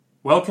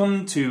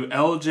Welcome to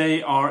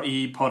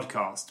LJRE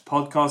Podcast,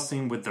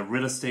 podcasting with the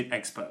real estate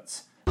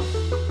experts.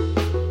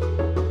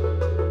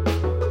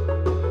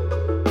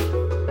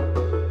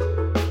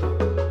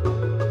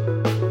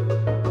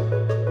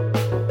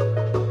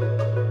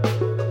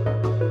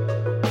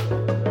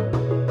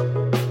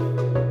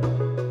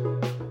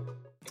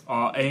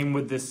 Our aim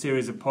with this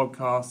series of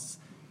podcasts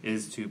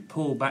is to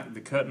pull back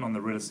the curtain on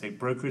the real estate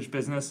brokerage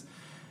business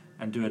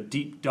and do a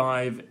deep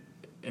dive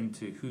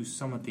into who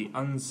some of the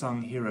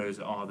unsung heroes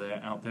are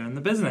out there in the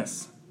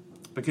business.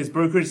 Because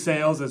brokerage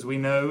sales, as we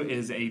know,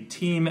 is a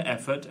team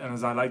effort, and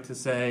as I like to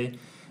say,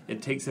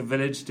 it takes a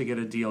village to get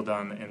a deal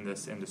done in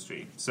this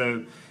industry.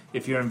 So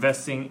if you're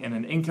investing in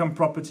an income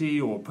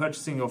property or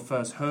purchasing your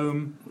first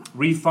home,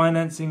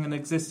 refinancing an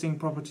existing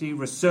property,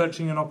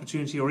 researching an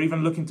opportunity, or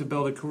even looking to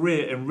build a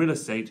career in real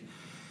estate,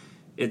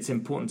 it's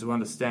important to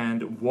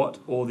understand what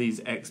all these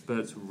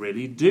experts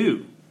really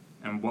do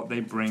and what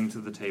they bring to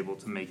the table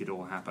to make it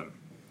all happen.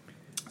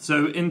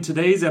 So in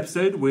today's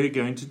episode, we're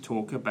going to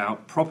talk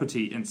about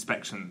property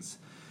inspections.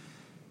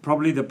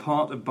 Probably the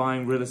part of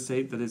buying real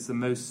estate that is the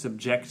most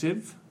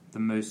subjective, the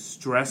most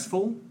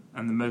stressful,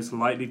 and the most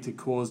likely to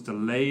cause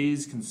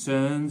delays,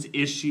 concerns,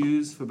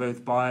 issues for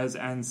both buyers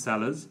and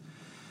sellers.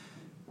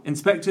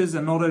 Inspectors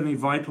are not only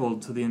vital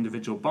to the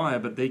individual buyer,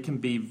 but they can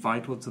be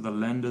vital to the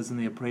lenders and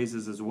the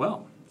appraisers as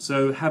well.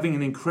 So having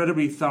an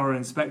incredibly thorough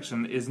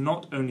inspection is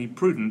not only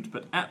prudent,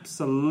 but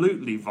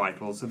absolutely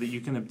vital so that you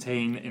can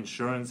obtain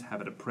insurance,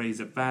 have it appraised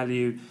at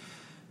value,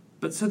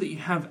 but so that you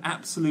have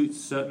absolute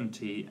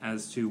certainty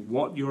as to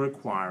what you're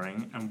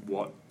acquiring and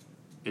what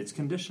its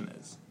condition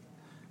is.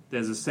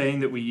 There's a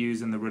saying that we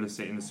use in the real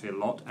estate industry a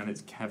lot, and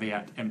it's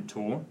caveat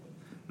emptor,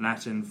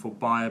 Latin for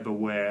buyer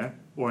beware,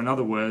 or in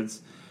other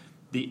words,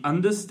 the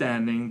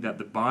understanding that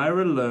the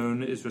buyer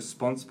alone is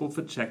responsible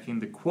for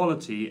checking the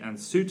quality and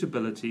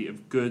suitability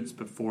of goods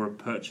before a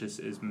purchase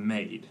is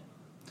made.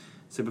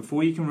 So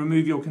before you can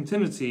remove your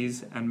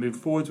contingencies and move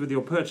forwards with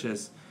your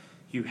purchase,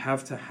 you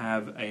have to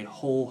have a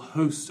whole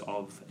host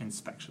of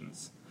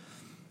inspections.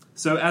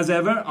 So as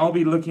ever, I'll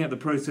be looking at the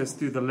process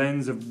through the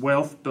lens of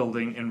wealth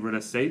building in real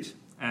estate.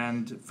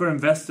 And for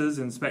investors,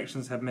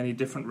 inspections have many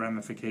different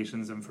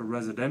ramifications, and for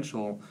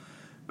residential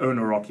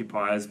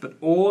owner-occupiers, but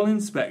all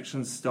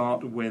inspections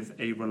start with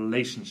a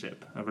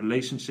relationship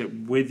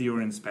with your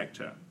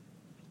inspector.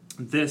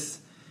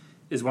 This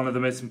is one of the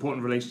most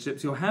important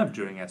relationships you'll have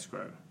during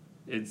escrow.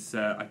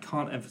 I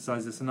can't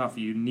emphasize this enough.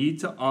 You need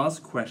to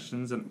ask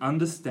questions and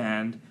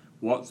understand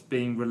what's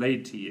being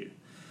relayed to you.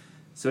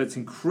 So it's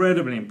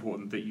incredibly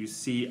important that you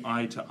see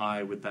eye to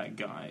eye with that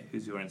guy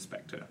who's your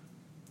inspector.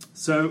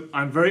 So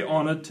I'm very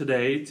honored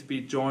today to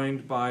be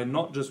joined by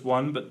not just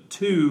one, but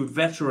two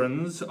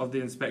veterans of the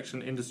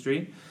inspection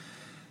industry.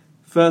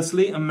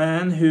 Firstly, a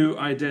man who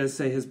I dare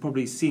say has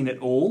probably seen it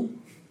all.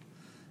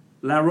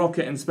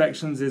 LaRocca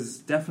Inspections is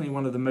definitely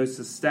one of the most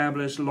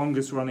established,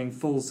 longest-running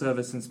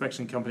full-service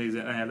inspection companies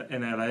in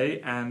LA,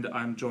 and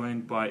I'm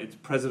joined by its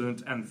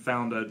president and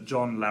founder,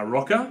 John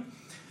LaRocca,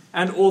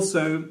 and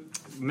also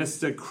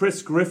Mr.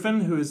 Chris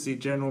Griffin, who is the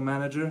general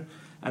manager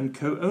and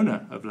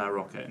co-owner of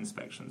LaRocca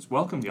Inspections.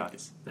 Welcome,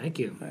 guys. Thank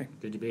you. Hi.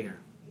 Good to be here.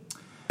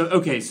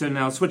 Okay, so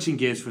now switching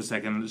gears for a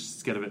second, let's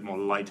just get a bit more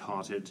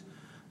lighthearted,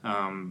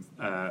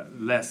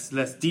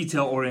 less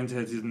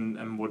detail-oriented,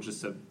 and we'll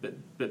just a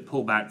bit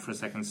pull back for a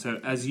second. So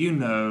as you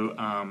know,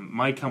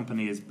 my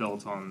company is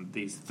built on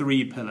these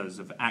three pillars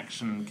of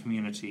action,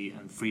 community,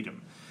 and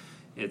freedom.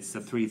 It's the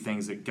three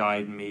things that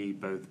guide me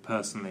both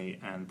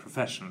personally and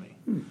professionally.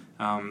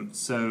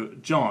 So,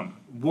 John,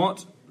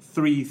 what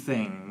three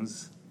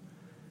things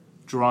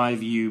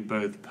drive you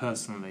both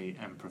personally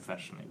and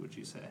professionally, would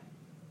you say?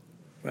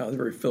 Well, it's a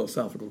very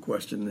philosophical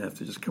question and have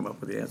to just come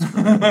up with the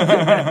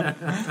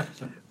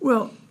answer.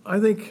 Well, I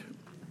think...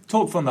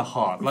 Talk from the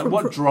heart.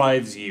 What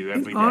drives you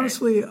every day?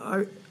 Honestly,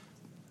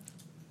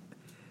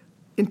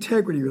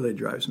 integrity really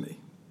drives me.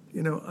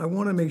 You know, I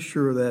want to make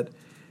sure that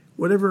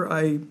whatever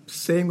I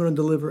say I'm going to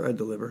deliver, I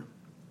deliver.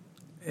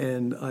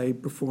 And I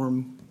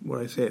perform what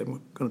I say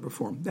I'm going to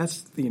perform.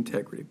 That's the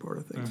integrity part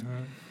of things.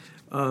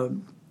 Mm-hmm.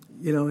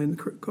 And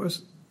of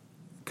course,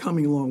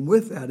 coming along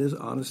with that is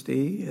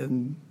honesty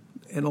and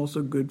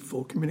also good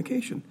full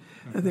communication.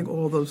 Mm-hmm. I think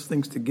all those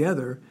things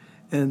together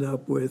end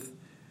up with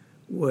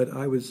what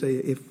I would say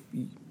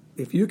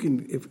if you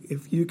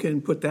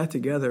can put that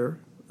together,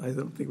 I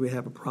don't think we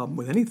have a problem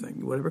with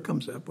anything. Whatever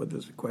comes up, whether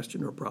it's a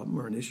question or a problem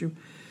or an issue,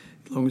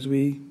 as long as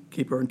we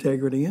keep our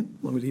integrity in,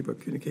 as long as we keep our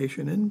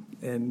communication in,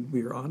 and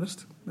we are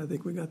honest, I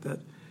think we got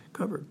that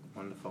covered.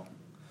 Wonderful.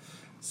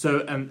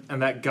 So, and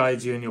that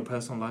guides you in your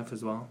personal life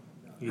as well?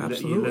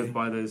 Absolutely. You live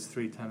by those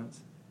three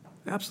tenets?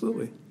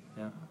 Absolutely.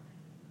 Yeah.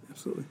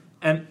 Absolutely.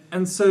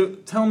 And so,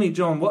 tell me,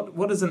 John,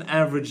 what does an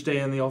average day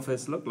in the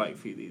office look like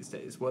for you these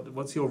days?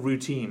 What's your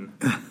routine?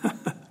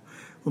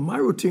 Well, my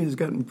routine has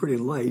gotten pretty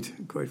light,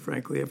 quite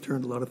frankly. I've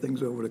turned a lot of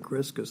things over to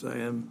Chris because I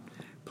am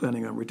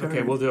planning on retiring.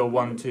 Okay, we'll do a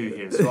 1-2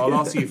 here. So I'll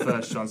ask you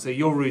first, John. So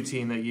your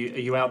routine, are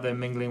you out there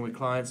mingling with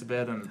clients a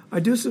bit? And I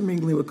do some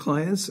mingling with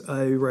clients.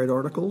 I write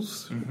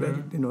articles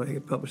that I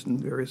get published in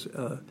various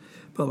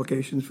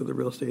publications for the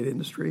real estate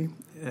industry,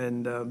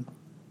 and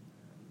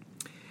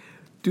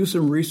do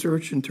some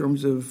research in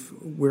terms of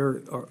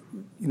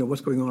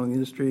what's going on in the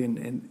industry,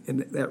 and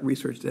that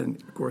research then,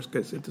 of course,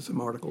 gets into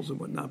some articles and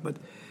whatnot. But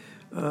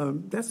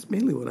that's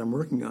mainly what I'm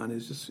working on,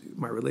 is just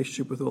my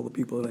relationship with all the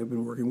people that I've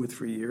been working with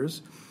for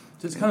years.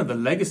 So it's kind of the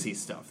legacy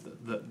stuff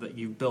that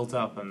you've built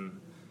up, and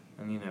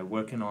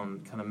working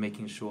on kind of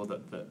making sure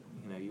that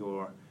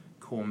your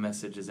core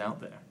message is out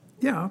there.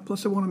 Yeah.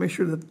 Plus, I want to make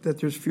sure that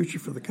there's future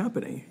for the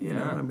company. You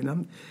know, I mean,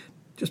 I'm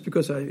just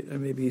because I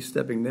may be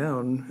stepping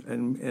down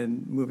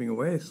and moving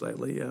away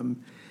slightly,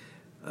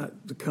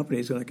 the company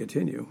is going to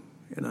continue,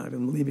 and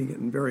I'm leaving it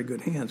in very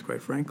good hands,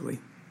 quite frankly.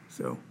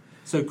 So,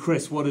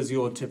 Chris, what does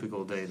your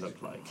typical day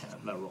look like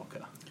at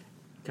LaRocca?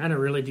 Kind of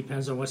really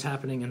depends on what's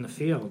happening in the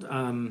field.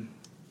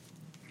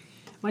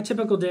 My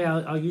typical day,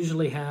 I'll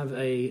usually have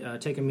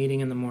take a meeting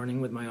in the morning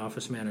with my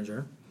office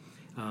manager.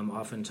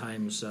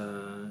 Oftentimes,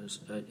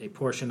 a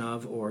portion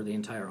of or the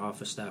entire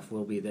office staff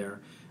will be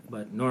there.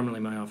 But normally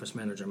my office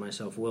manager and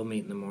myself will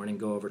meet in the morning,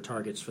 go over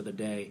targets for the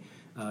day,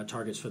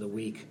 targets for the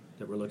week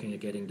that we're looking at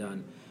getting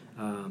done,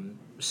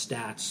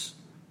 stats,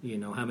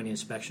 how many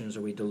inspections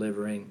are we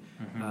delivering,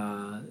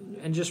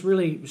 and just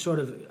really sort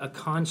of a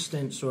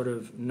constant sort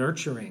of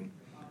nurturing,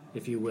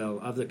 if you will,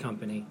 of the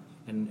company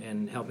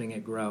and helping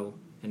it grow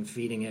and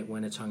feeding it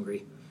when it's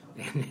hungry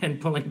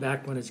and pulling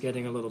back when it's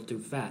getting a little too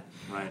fat.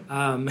 Right.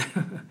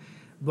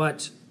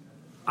 But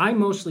I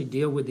mostly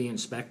deal with the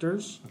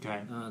inspectors.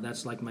 Okay.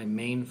 That's like my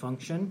main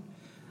function,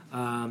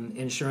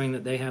 ensuring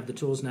that they have the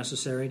tools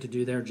necessary to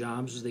do their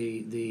jobs,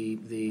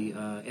 the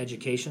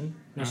education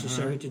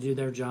necessary to do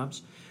their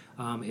jobs.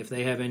 If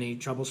they have any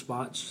trouble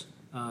spots,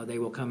 they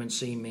will come and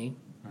see me,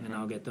 and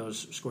I'll get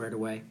those squared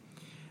away.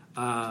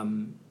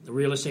 The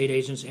real estate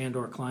agents and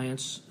or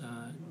clients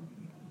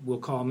will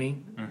call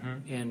me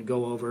and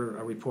go over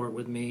a report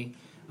with me.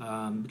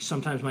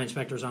 Sometimes my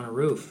inspector's on a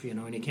roof,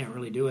 and he can't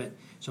really do it,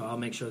 so I'll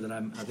make sure that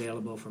I'm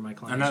available for my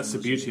clients. And that's the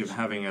beauty of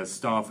having a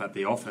staff at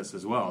the office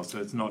as well. So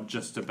it's not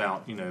just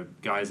about,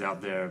 guys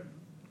out there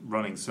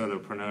running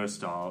solopreneur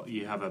style.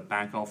 You have a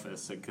back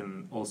office that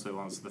can also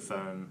answer the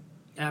phone.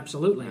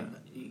 Absolutely.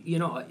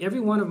 Yeah. Every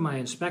one of my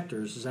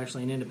inspectors is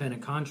actually an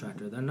independent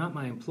contractor. They're not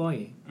my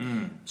employee.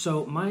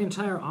 So my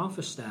entire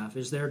office staff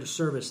is there to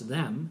service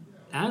them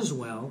as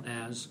well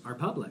as our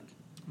public.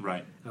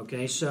 Right.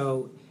 Okay,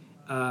 so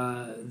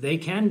they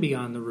can be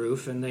on the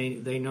roof, and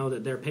they know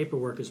that their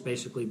paperwork is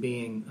basically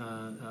being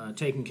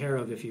taken care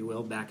of, if you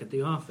will, back at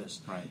the office.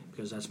 Right.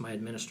 Because that's my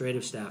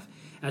administrative staff.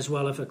 As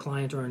well, if a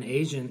client or an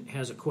agent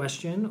has a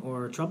question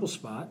or a trouble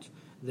spot,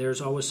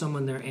 there's always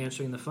someone there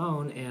answering the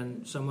phone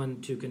and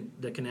someone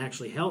that can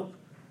actually help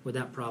with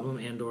that problem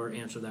and or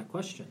answer that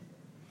question.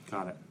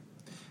 Got it.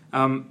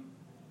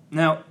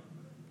 Now,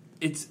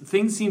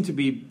 things seem to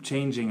be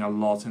changing a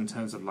lot in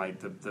terms of like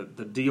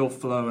the deal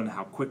flow and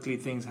how quickly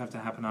things have to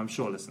happen. I'm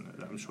sure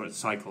it's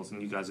cycles, and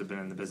you guys have been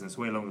in the business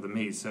way longer than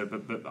me. So,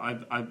 but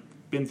I've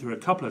been through a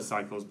couple of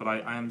cycles, but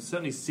I am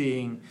certainly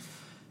seeing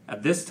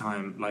at this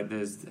time like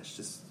there's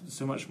just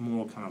so much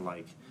more kind of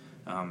like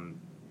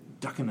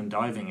ducking and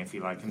diving, if you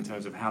like, in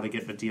terms of how to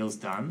get the deals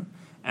done,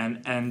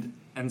 and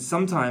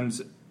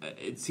sometimes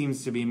it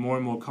seems to be more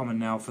and more common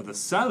now for the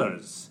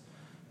sellers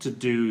to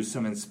do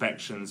some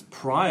inspections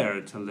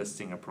prior to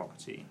listing a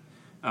property.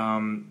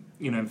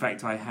 In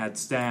fact, I had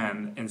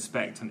Stan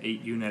inspect an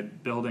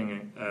 8-unit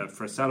building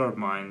for a seller of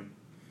mine,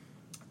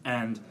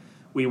 and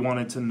we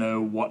wanted to know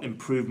what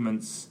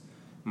improvements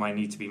might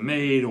need to be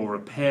made or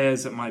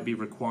repairs that might be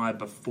required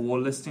before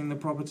listing the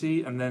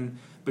property. And then,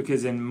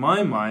 because in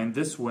my mind,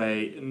 this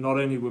way, not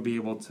only would we be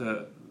able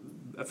to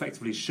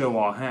effectively show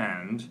our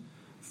hand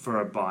for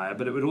a buyer,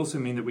 but it would also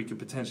mean that we could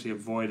potentially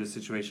avoid a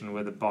situation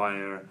where the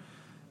buyer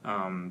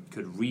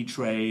could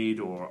retrade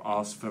or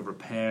ask for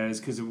repairs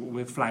because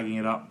we're flagging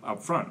it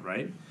up front,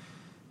 right?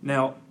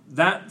 Now,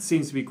 that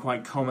seems to be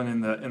quite common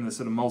in the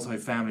sort of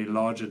multifamily,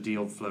 larger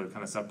deal flow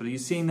kind of stuff. But are you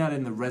seeing that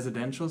in the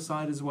residential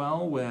side as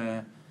well,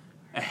 where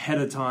ahead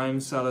of time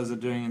sellers are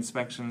doing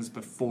inspections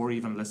before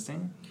even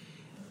listing?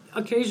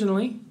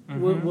 Occasionally,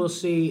 we'll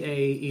see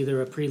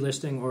either a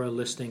pre-listing or a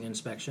listing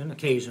inspection,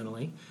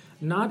 occasionally.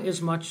 Not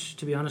as much,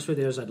 to be honest with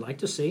you, as I'd like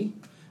to see,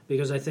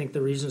 because I think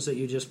the reasons that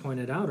you just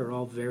pointed out are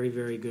all very,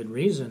 very good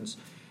reasons.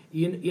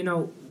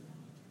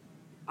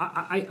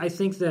 I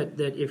think that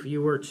if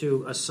you were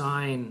to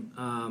assign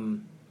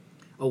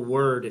a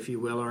word, if you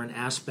will, or an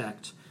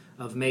aspect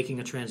of making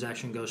a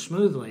transaction go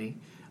smoothly,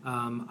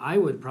 I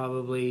would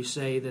probably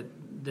say that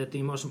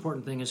the most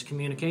important thing is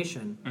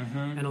communication,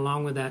 and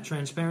along with that,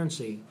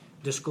 transparency,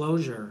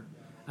 disclosure.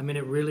 I mean,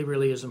 it really,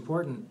 really is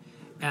important.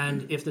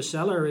 And if the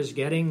seller is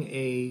getting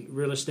a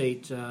real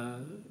estate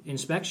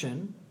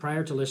inspection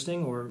prior to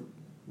listing or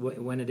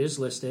when it is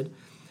listed,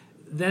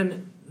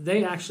 then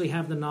they actually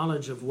have the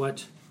knowledge of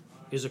what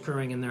is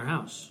occurring in their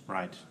house.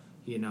 Right.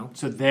 You know,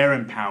 So they're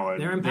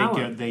empowered. They're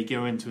empowered. They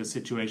go into a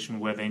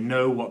situation where they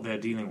know what they're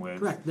dealing with.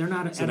 correct. They're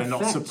not So they're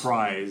not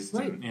surprised.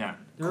 Right. And, There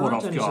caught aren't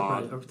off any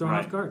guard. surprise or thrown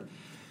off guard.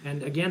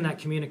 And again, that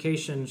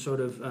communication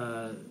sort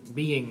of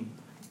being,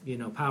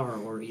 power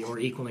or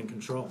equaling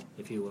control,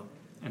 if you will.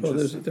 Well,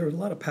 there's a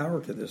lot of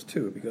power to this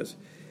too, because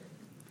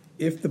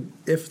if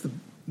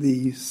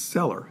the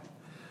seller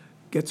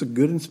gets a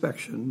good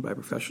inspection by a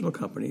professional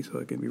company, so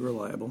it can be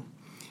reliable,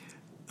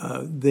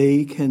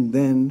 they can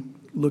then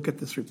look at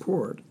this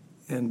report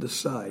and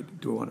decide: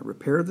 do I want to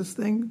repair this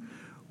thing,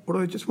 or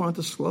do I just want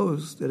to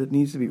disclose that it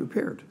needs to be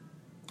repaired?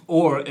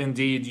 Or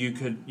indeed, you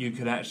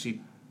could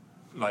actually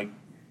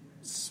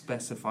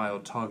specify or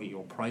target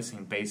your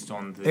pricing based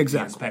on the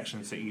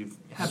inspections that you've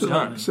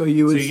done. So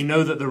you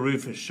know that the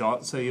roof is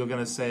shot, so you're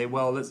going to say,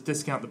 well, let's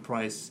discount the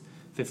price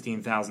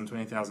 $15,000,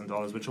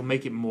 $20,000, which will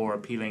make it more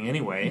appealing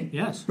anyway.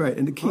 Yes. Right,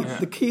 and the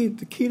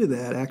key to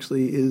that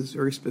actually is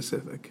very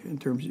specific in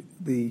terms of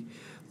the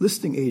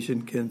listing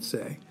agent can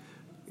say.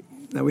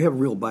 Now we have a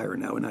real buyer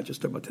now. We're not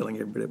just talking about telling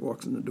everybody that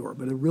walks in the door,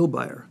 but a real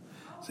buyer.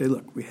 Say,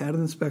 look, we had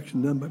an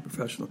inspection done by a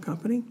professional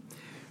company.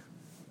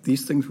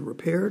 These things were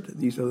repaired.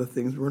 These other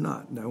things were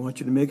not. Now I want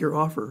you to make your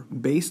offer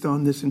based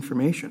on this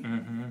information.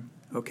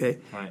 Mm-hmm. Okay?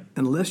 Right.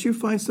 Unless you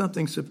find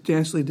something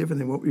substantially different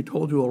than what we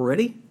told you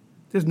already,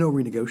 there's no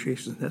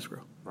renegotiations in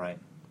escrow. Right.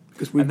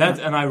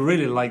 And I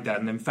really like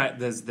that. And in fact,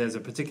 there's a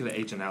particular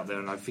agent out there,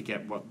 and I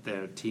forget what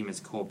their team is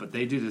called, but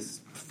they do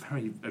this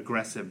very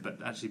aggressive but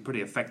actually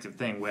pretty effective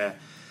thing where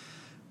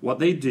what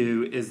they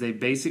do is they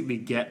basically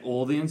get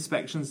all the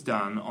inspections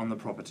done on the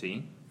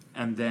property,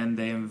 and then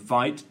they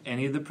invite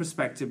any of the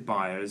prospective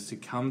buyers to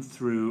come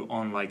through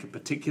on a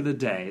particular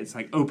day. It's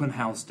like open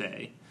house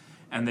day.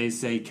 And they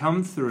say,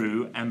 come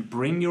through and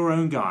bring your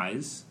own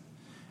guys,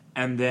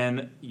 and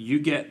then you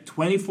get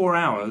 24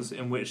 hours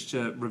in which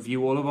to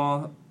review all of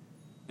our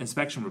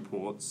inspection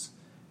reports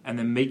and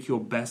then make your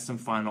best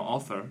and final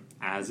offer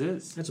as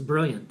is. That's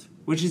brilliant.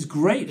 Which is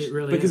great. It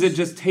really because is. It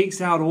just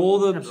takes out all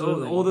the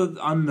Absolutely.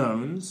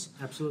 unknowns.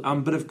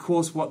 Absolutely. But of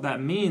course what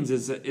that means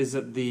is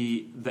that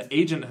the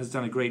agent has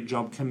done a great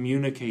job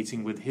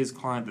communicating with his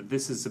client that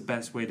this is the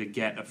best way to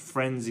get a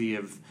frenzy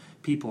of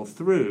people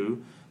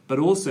through. But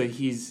also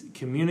he's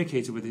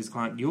communicated with his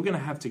client, you're going to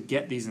have to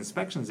get these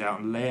inspections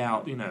out and lay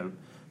out, $3,000,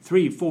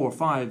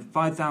 $4,000,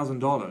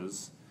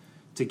 $5,000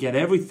 to get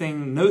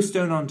everything, no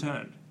stone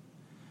unturned.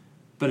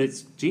 But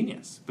it's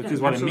genius because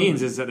what it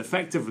means is that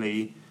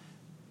effectively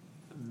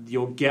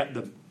you'll get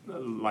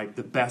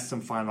the best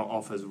and final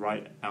offers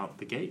right out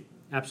the gate.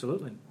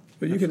 Absolutely.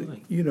 But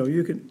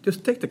you can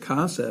just take the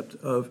concept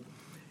of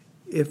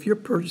if you're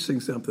purchasing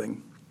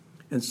something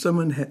and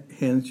someone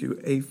hands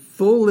you a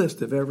full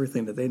list of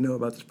everything that they know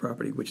about this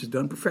property, which is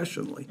done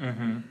professionally,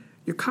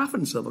 your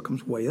confidence level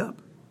comes way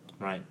up.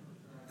 Right.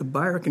 The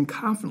buyer can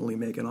confidently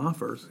make an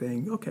offer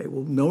saying, okay,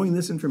 well, knowing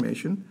this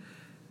information,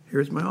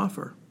 here's my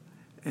offer.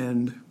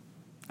 And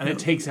it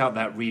takes out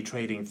that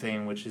retrading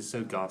thing, which is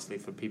so ghastly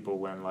for people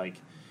when,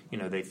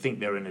 they think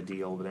they're in a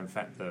deal, but in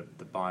fact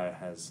the buyer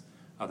has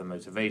other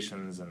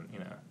motivations and,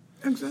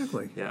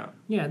 Exactly. Yeah.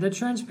 Yeah, the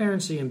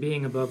transparency and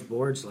being above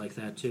boards like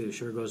that, too,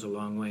 sure goes a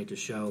long way to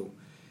show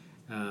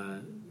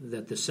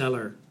that the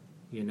seller,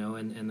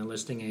 and the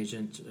listing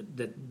agent,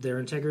 that their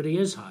integrity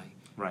is high.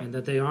 Right. And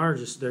that they are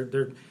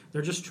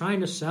they're just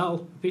trying to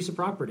sell a piece of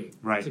property.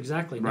 Right. That's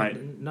exactly.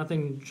 Right.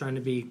 Nothing trying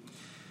to be...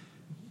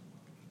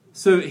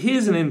 So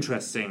here's an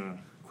interesting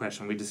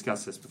question. We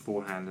discussed this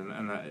beforehand,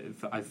 and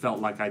I felt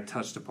like I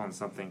touched upon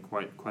something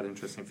quite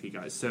interesting for you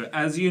guys. So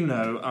as you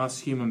know, us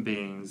human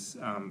beings,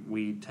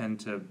 we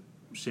tend to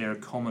share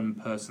common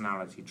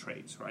personality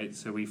traits, right?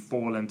 So we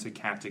fall into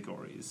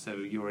categories. So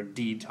you're a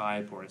D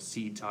type or a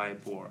C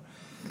type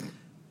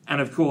and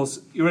of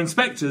course, your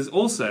inspectors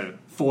also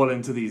fall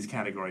into these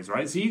categories,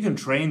 right? So you can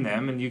train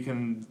them and you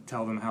can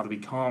tell them how to be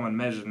calm and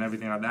measured and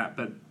everything like that.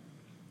 But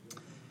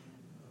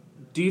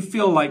do you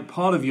feel like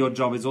part of your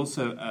job is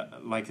also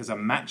as a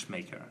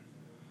matchmaker?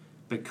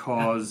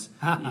 Because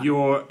what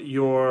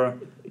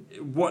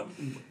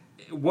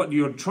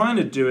you're trying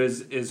to do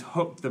is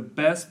hook the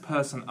best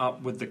person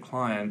up with the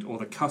client or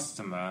the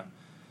customer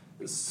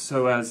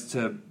so as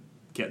to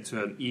get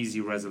to an easy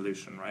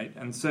resolution, right?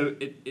 And so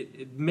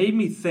it made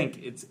me think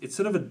it's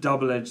sort of a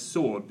double-edged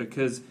sword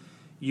because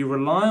you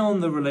rely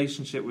on the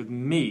relationship with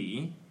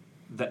me,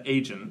 the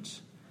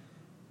agent,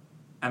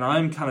 and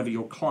I'm kind of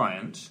your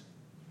client,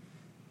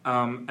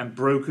 and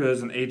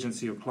brokers and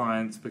agents are your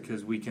clients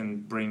because we can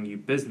bring you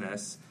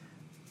business.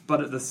 But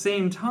at the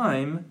same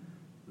time,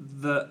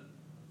 the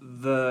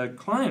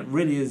client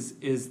really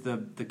is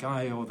the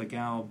guy or the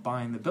gal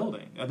buying the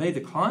building. Are they the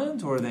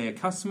client or are they a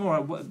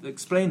customer?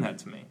 Explain that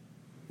to me.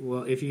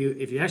 Well, if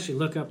you actually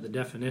look up the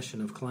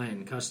definition of client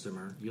and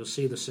customer, you'll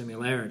see the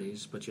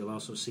similarities, but you'll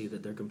also see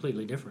that they're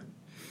completely different.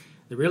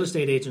 The real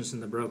estate agents and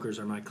the brokers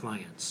are my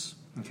clients.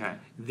 Okay.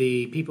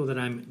 The people that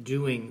I'm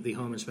doing the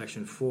home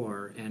inspection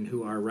for and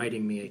who are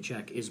writing me a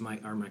check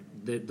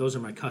those are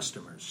my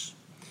customers.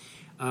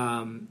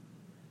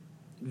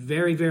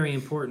 very, very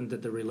important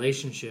that the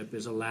relationship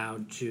is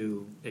allowed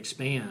to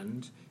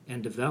expand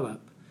and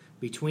develop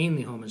between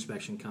the home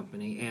inspection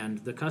company and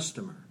the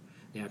customer,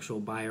 the actual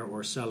buyer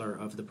or seller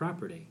of the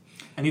property.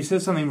 And you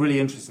said something really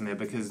interesting there,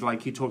 because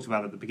like you talked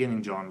about at the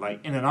beginning, John,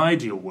 like in an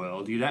ideal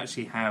world, you'd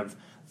actually have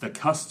the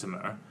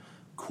customer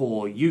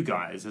call you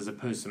guys as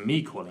opposed to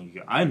me calling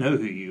you. I know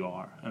who you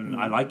are and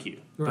I like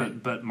you,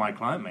 right. but my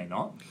client may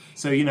not.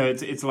 So, you know,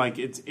 it's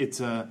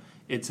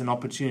an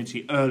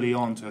opportunity early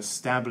on to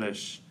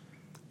establish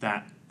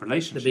that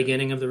relationship. The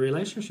beginning of the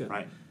relationship.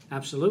 Right.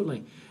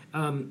 Absolutely.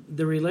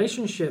 The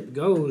relationship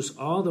goes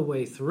all the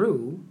way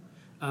through,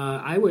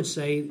 I would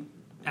say,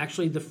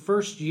 actually the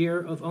first year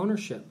of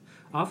ownership.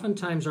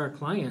 Oftentimes our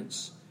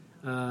clients,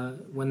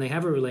 when they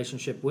have a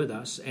relationship with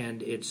us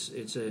and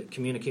it's a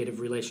communicative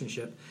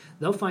relationship,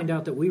 they'll find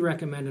out that we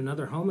recommend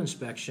another home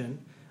inspection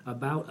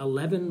about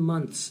 11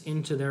 months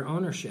into their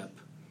ownership.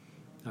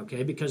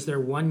 Okay, because their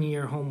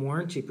 1-year home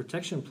warranty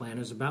protection plan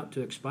is about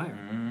to expire.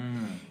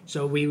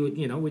 So we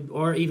would,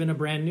 or even a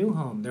brand new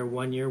home, their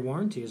 1-year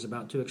warranty is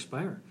about to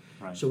expire.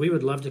 Right. So we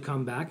would love to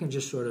come back and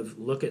just sort of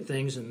look at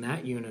things in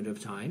that unit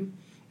of time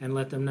and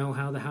let them know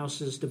how the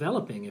house is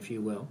developing, if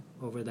you will,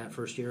 over that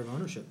first year of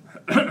ownership.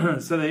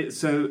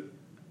 So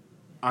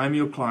I'm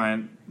your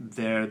client,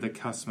 they're the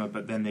customer,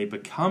 but then they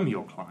become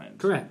your client.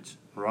 Correct.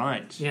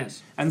 Right.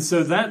 Yes. And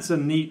so that's a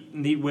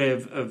neat way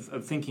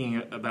of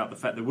thinking about the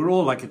fact that we're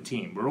all like a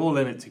team. We're all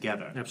in it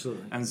together.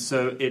 Absolutely. And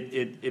so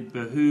it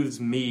behooves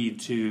me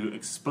to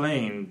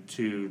explain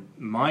to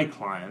my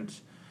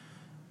client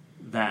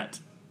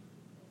that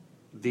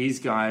these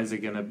guys are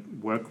going to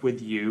work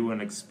with you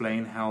and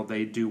explain how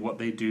they do what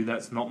they do.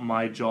 That's not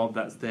my job,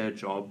 that's their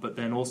job. But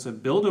then also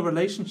build a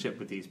relationship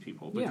with these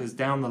people. Because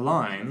down the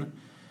line,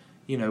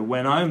 you know,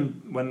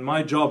 when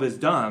my job is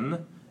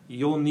done,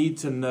 you'll need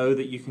to know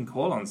that you can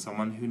call on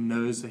someone who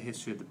knows the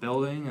history of the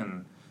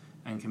building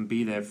and can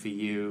be there for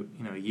you,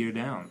 you know, a year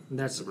down.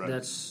 That's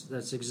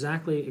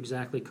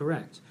exactly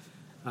correct.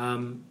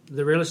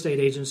 The real estate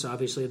agents,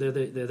 obviously, they're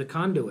the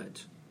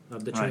conduit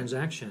of the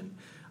transaction.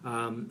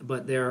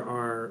 But there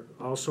are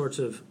all sorts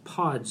of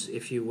pods,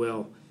 if you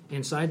will,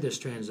 inside this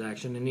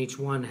transaction, and each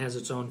one has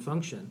its own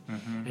function.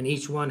 Mm-hmm. And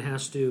each one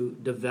has to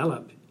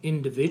develop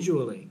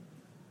individually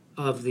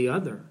of the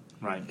other.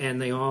 Right.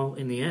 And they all,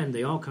 in the end,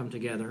 they all come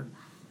together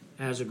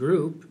as a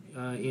group,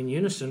 in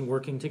unison,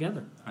 working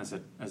together. As a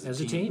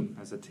team.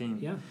 As a team.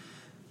 Yeah.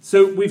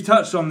 So we've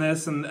touched on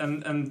this,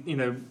 and you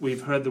know,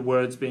 we've heard the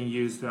words being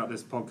used throughout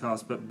this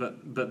podcast,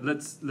 but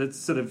let's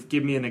sort of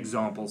give me an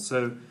example.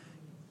 So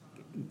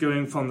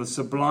going from the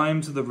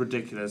sublime to the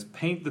ridiculous,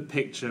 paint the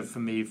picture for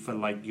me for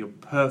like your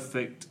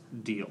perfect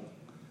deal.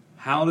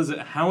 How is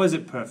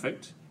it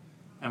perfect,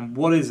 and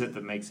what is it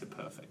that makes it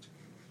perfect?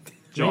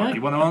 John,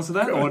 you want to answer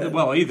that?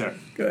 Well, either.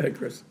 Go ahead,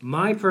 Chris.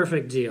 My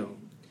perfect deal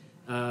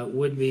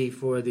would be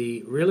for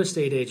the real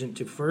estate agent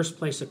to first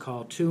place a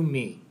call to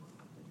me,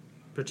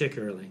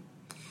 particularly.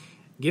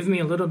 Give me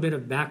a little bit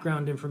of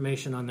background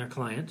information on their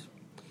client.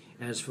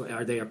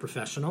 Are they a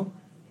professional?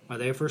 Are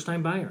they a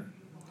first-time buyer?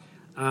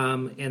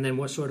 And then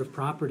what sort of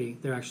property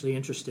they're actually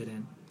interested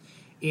in.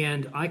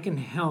 And I can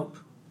help,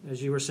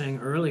 as you were saying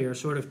earlier,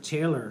 sort of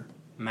tailor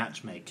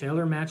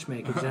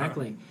matchmake,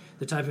 exactly,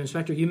 the type of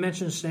inspector. You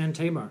mentioned Stan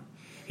Tabar.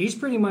 He's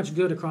pretty much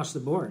good across the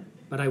board,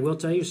 but I will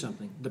tell you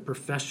something. The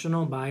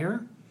professional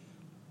buyer,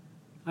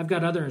 I've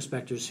got other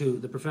inspectors who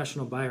the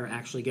professional buyer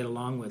actually get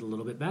along with a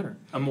little bit better.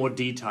 A more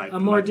D-type.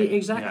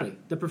 Exactly. Yeah.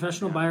 The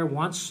professional buyer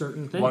wants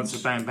certain things. Wants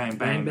a bang, bang,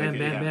 bang. Bang, bang,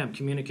 bang, bam.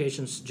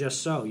 Communication's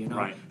just so, you know,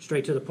 right.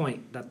 Straight to the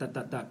point, dot, dot,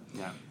 dot, dot.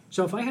 Yeah.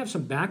 So if I have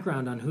some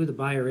background on who the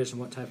buyer is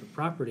and what type of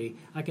property,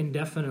 I can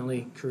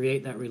definitely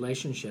create that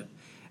relationship.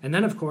 And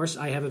then, of course,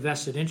 I have a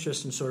vested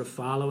interest in sort of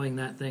following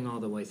that thing all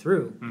the way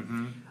through.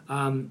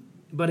 Mm-hmm.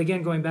 But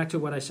again, going back to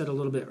what I said a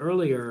little bit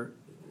earlier,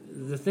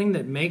 the thing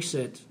that makes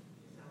it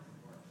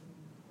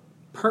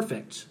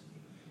perfect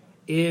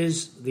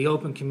is the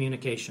open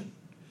communication,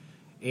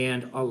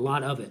 and a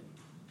lot of it,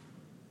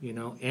 you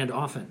know, and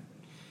often.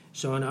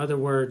 So in other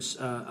words,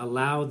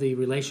 allow the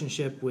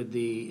relationship with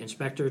the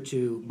inspector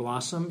to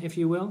blossom, if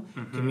you will,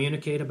 mm-hmm.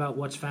 Communicate about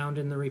what's found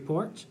in the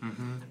report.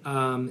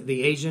 Mm-hmm.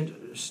 The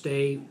agent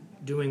stay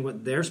doing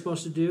what they're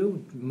supposed to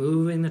do,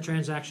 moving the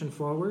transaction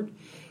forward.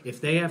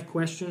 If they have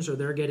questions or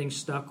they're getting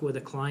stuck with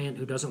a client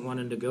who doesn't want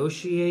to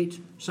negotiate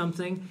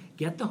something,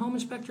 get the home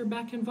inspector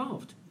back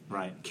involved.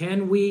 Right.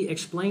 Can we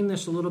explain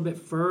this a little bit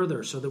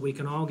further so that we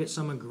can all get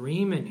some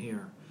agreement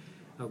here,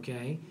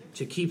 okay,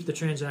 to keep the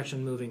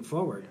transaction moving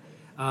forward?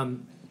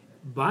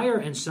 Buyer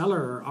and seller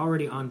are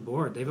already on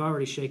board. They've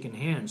already shaken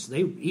hands.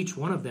 Each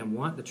one of them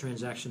want the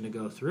transaction to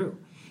go through.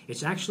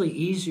 It's actually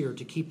easier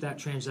to keep that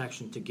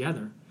transaction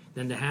together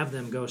than to have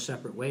them go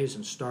separate ways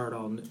and start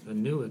all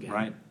anew again.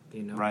 Right.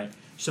 You know? Right.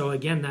 So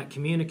again, that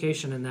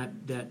communication and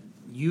that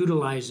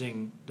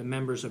utilizing the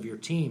members of your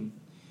team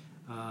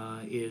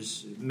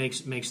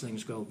makes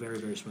things go very,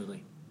 very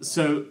smoothly.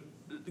 So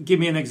give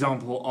me an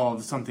example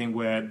of something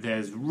where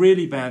there's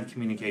really bad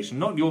communication.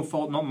 Not your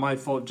fault, not my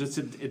fault, it's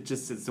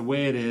the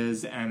way it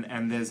is,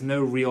 and there's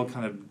no real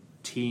kind of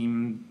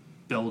team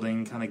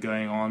building kind of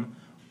going on.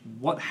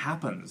 What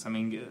happens? I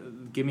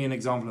mean, give me an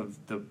example of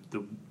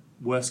the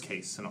worst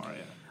case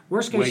scenario.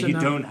 Worst case where scenario,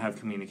 you don't have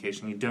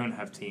communication, you don't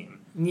have team.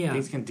 Yeah.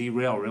 Things can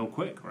derail real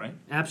quick, right?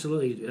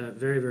 Absolutely,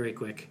 very, very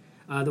quick.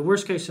 The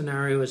worst case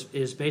scenario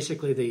is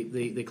basically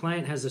the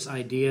client has this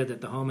idea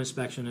that the home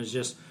inspection is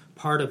just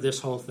part of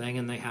this whole thing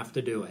and they have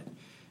to do it.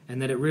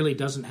 And that it really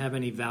doesn't have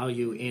any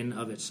value in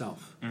of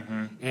itself.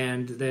 Mm-hmm.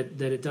 And that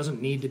it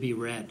doesn't need to be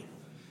read.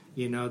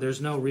 You know,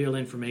 there's no real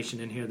information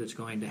in here that's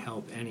going to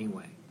help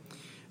anyway.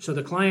 So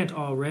the client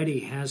already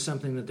has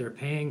something that they're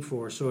paying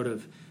for sort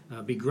of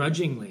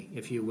begrudgingly,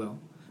 if you will.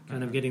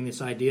 Kind of getting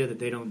this idea that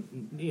they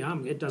don't,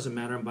 it doesn't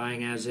matter, I'm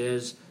buying as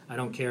is, I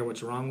don't care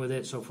what's wrong with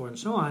it, so forth and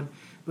so on.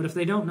 But if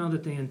they don't know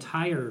that the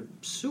entire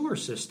sewer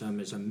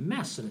system is a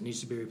mess and it needs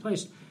to be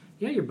replaced,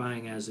 yeah, you're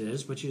buying as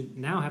is, but you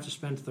now have to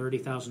spend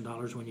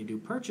 $30,000 when you do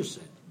purchase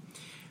it.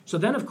 So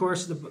then, of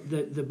course,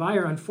 the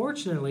buyer,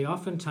 unfortunately,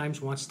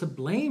 oftentimes wants to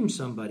blame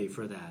somebody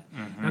for that.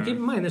 Mm-hmm. Now, keep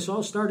in mind, this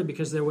all started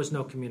because there was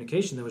no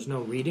communication. There was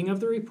no reading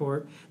of the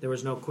report. There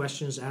was no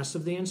questions asked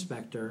of the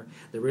inspector.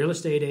 The real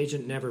estate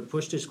agent never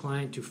pushed his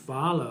client to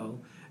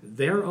follow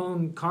their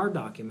own car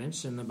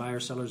documents in the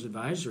buyer-seller's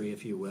advisory,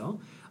 if you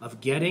will,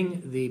 of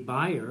getting the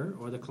buyer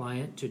or the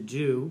client to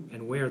do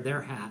and wear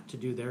their hat to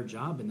do their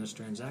job in this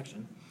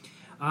transaction.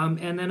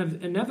 And then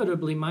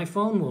inevitably, my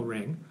phone will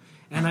ring.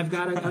 And I've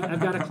got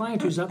a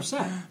client who's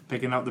upset,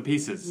 picking up the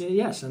pieces.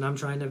 Yes, and I'm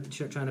trying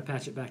to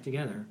patch it back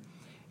together.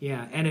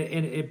 Yeah, and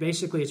it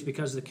basically it's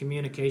because the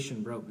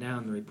communication broke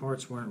down. The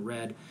reports weren't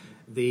read.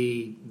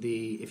 The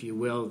if you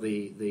will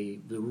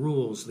the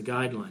rules, the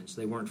guidelines,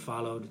 they weren't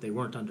followed. They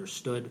weren't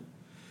understood,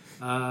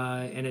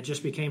 and it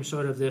just became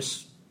sort of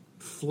this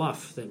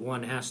fluff that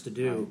one has to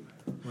do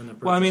when the.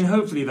 Well, I mean,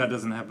 hopefully that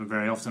doesn't happen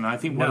very often. I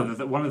think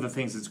one of the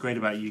things that's great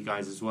about you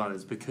guys as well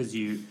is because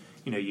you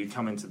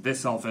come into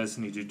this office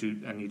and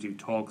you do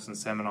talks and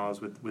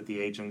seminars with the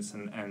agents,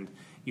 and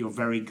you're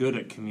very good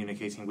at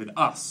communicating with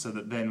us, so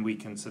that then we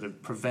can sort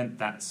of prevent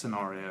that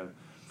scenario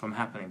from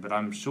happening. But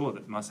I'm sure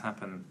that must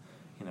happen.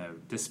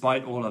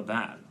 Despite all of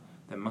that,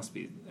 there must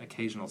be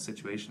occasional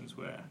situations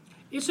where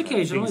it's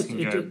occasional. Things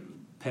can go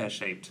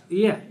pear-shaped.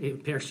 Yeah,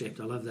 pear-shaped.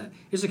 I love that.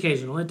 It's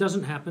occasional. It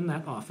doesn't happen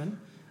that often.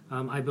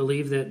 I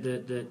believe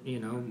that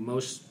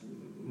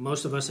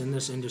most of us in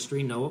this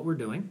industry know what we're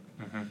doing,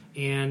 mm-hmm.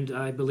 and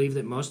I believe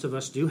that most of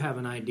us do have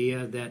an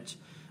idea that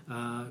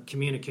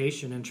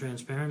communication and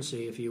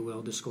transparency, if you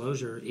will,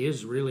 disclosure,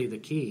 is really the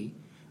key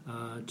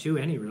to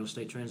any real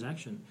estate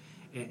transaction.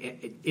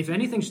 If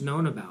anything's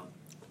known about,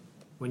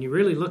 when you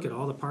really look at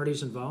all the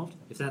parties involved,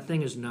 if that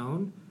thing is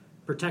known,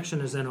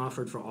 protection is then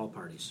offered for all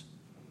parties.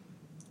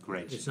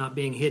 Great. It's not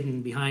being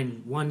hidden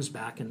behind one's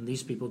back, and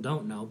these people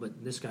don't know,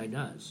 but this guy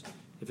does.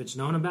 If it's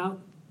known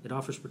about, it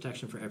offers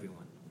protection for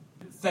everyone.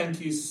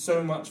 Thank you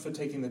so much for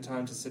taking the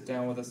time to sit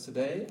down with us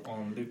today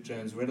on Luke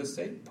Jones Real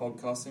Estate,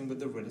 podcasting with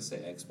the real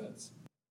estate experts.